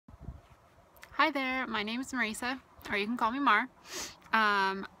Hi there, my name is Marisa, or you can call me Mar.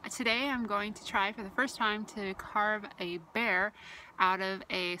 Today I'm going to try for the first time to carve a bear out of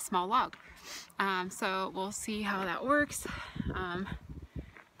a small log. So we'll see how that works. I'm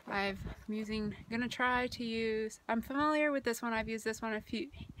familiar with this one. I've used this one a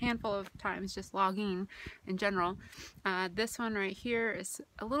handful of times, just logging in general. This one right here is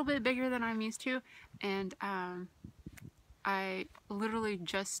a little bit bigger than I'm used to, and I literally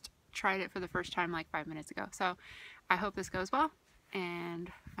just tried it for the first time like 5 minutes ago. So I hope this goes well,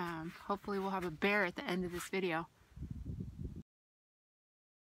 and hopefully we'll have a bear at the end of this video.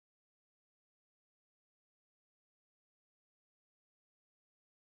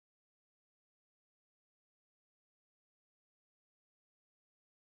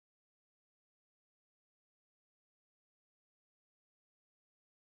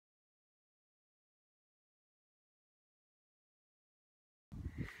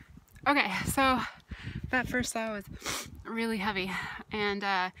 Okay, so that first saw was really heavy, and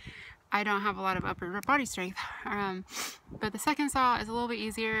I don't have a lot of upper body strength. But the second saw is a little bit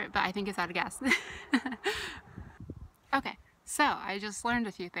easier, but I think it's out of gas. Okay, so I just learned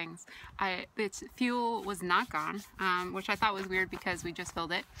a few things. Its fuel was not gone, which I thought was weird because we just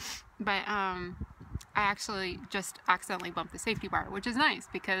filled it. But I actually just accidentally bumped the safety bar, which is nice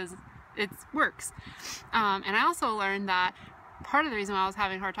because it works. And I also learned that part of the reason why I was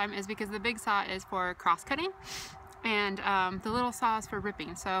having a hard time is because the big saw is for cross-cutting, and the little saw is for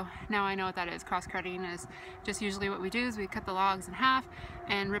ripping. So now I know what that is. Cross-cutting is just usually what we do is we cut the logs in half,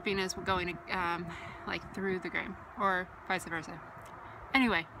 and ripping is going like through the grain, or vice versa.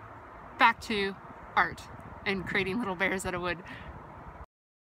 Anyway, back to art and creating little bears out of wood.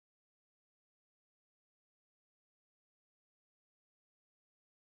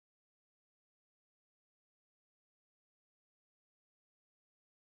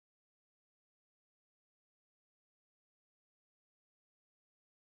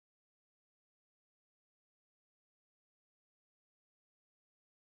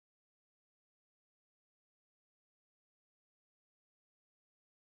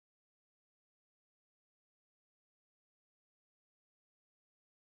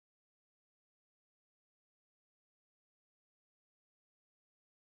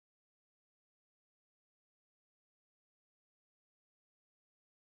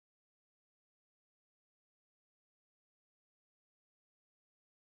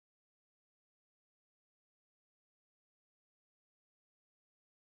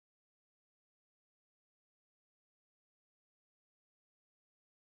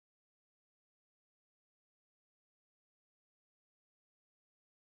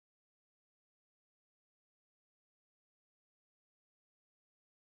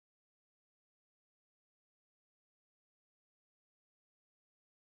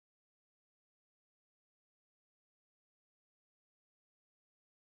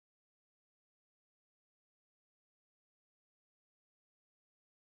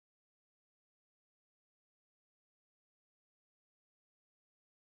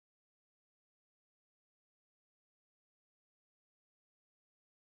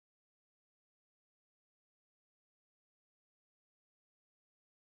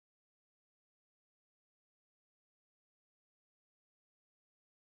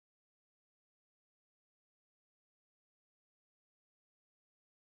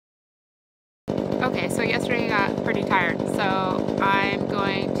 Okay, so yesterday I got pretty tired, so I'm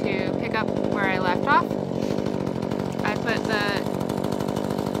going to pick up where I left off. I put the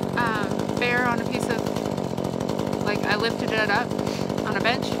bear on a piece of, I lifted it up on a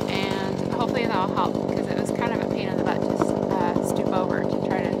bench, and hopefully that'll help, because it was kind of a pain in the butt to stoop over to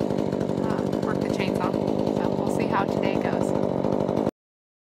try to work the chainsaw. So we'll see how today goes.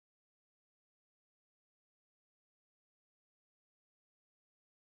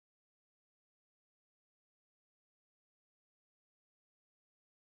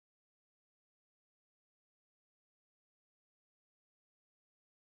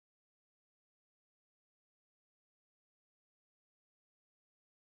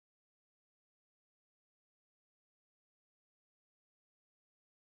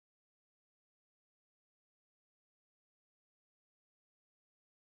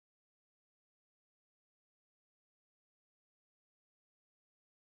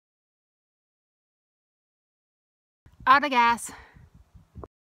 Out of gas.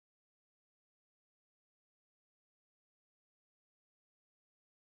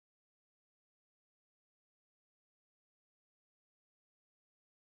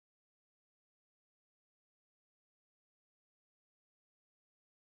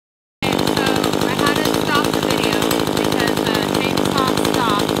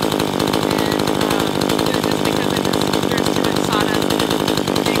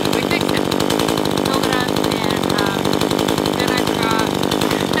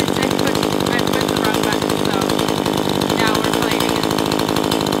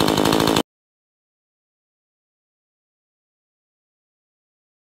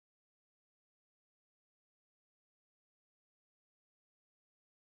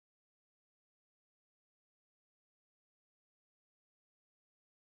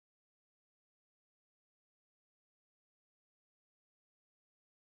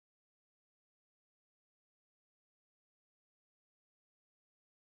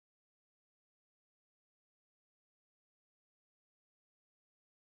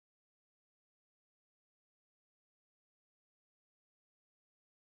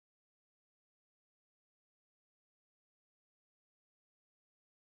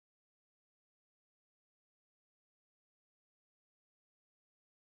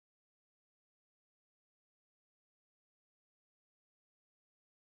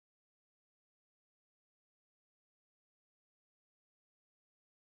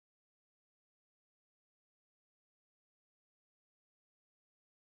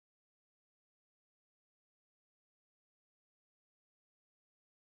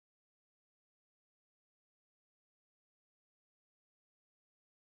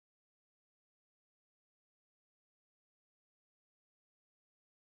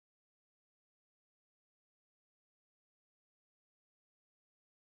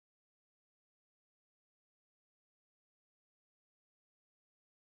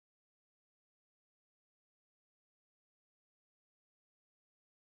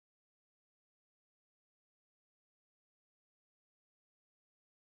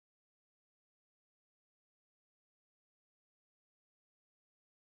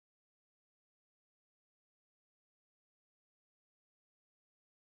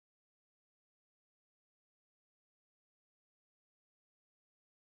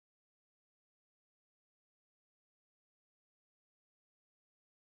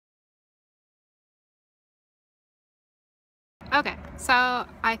 Okay, so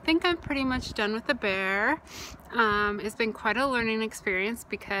I think I'm pretty much done with the bear. It's been quite a learning experience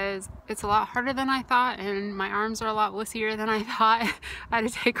because it's a lot harder than I thought, and my arms are a lot wussier than I thought. I had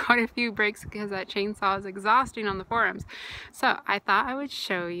to take quite a few breaks because that chainsaw is exhausting on the forearms. So I thought I would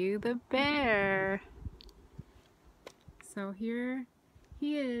show you the bear. So here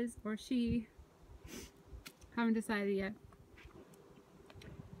he is, or she. Haven't decided yet.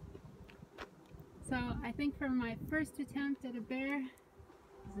 So I think for my first attempt at a bear,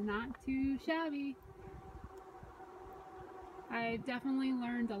 it's not too shabby. I definitely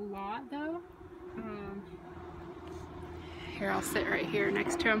learned a lot though. Here, I'll sit right here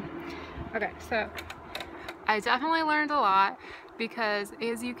next to him. Okay, so I definitely learned a lot because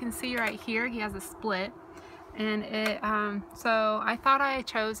as you can see right here, he has a split. And so I thought I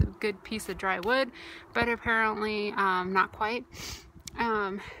chose a good piece of dry wood, but apparently not quite.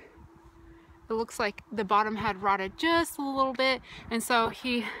 It looks like the bottom had rotted just a little bit, and so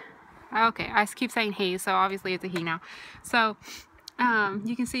okay, I keep saying he, so obviously it's a he now. So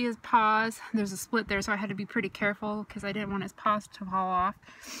you can see his paws, there's a split there, so I had to be pretty careful because I didn't want his paws to fall off.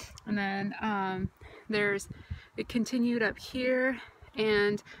 And then it continued up here,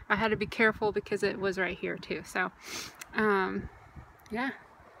 and I had to be careful because it was right here too. So yeah,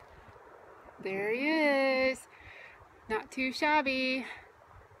 there he is. Not too shabby.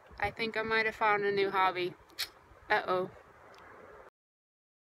 I think I might have found a new hobby. Uh-oh.